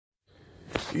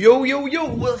Yo, yo, yo,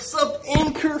 what's up,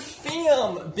 Anchor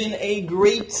fam? Been a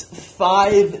great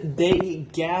 5-day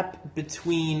gap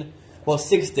between, well,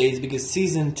 6 days, because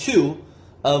season 2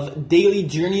 of Daily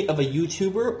Journey of a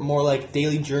YouTuber, more like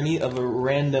Daily Journey of a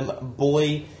random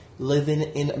boy living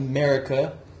in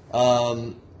America,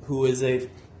 who is a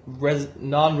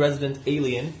non-resident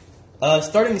alien,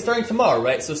 starting tomorrow,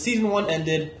 right? So season 1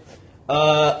 ended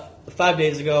 5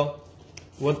 days ago.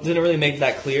 Well, didn't really make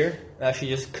that clear. Actually,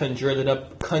 just conjured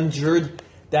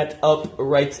that up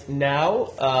right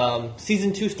now.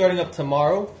 Season 2 starting up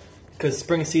tomorrow, because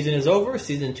spring season is over.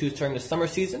 Season 2 is starting the summer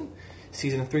season.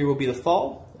 Season 3 will be the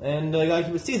fall, and I gotta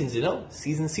keep it seasons, you know,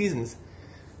 seasons.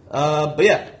 But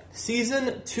yeah,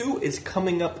 season 2 is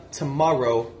coming up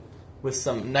tomorrow with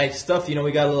some nice stuff. You know,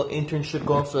 we got a little internship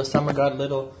going for the summer. Got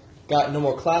no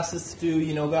more classes to do.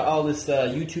 You know, got all this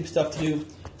YouTube stuff to do.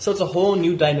 So it's a whole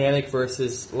new dynamic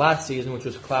versus last season, which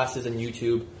was classes and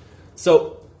YouTube.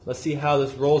 So let's see how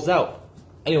this rolls out.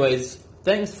 Anyways,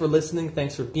 thanks for listening.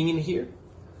 Thanks for being here.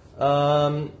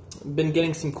 Been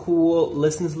getting some cool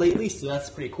listens lately, so that's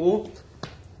pretty cool.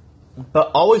 But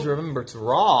always remember to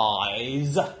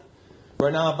rise.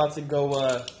 Right now I'm about to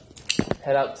go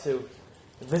head out to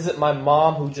visit my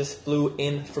mom, who just flew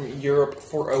in from Europe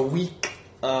for a week.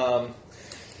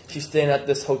 She's staying at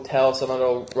this hotel, so I'm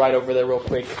going to ride over there real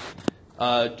quick,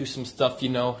 do some stuff, you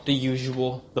know, the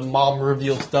usual, the mom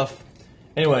reveal stuff.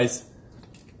 Anyways,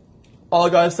 all I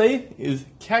gotta say is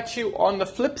catch you on the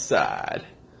flip side.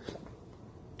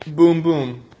 Boom,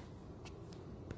 boom.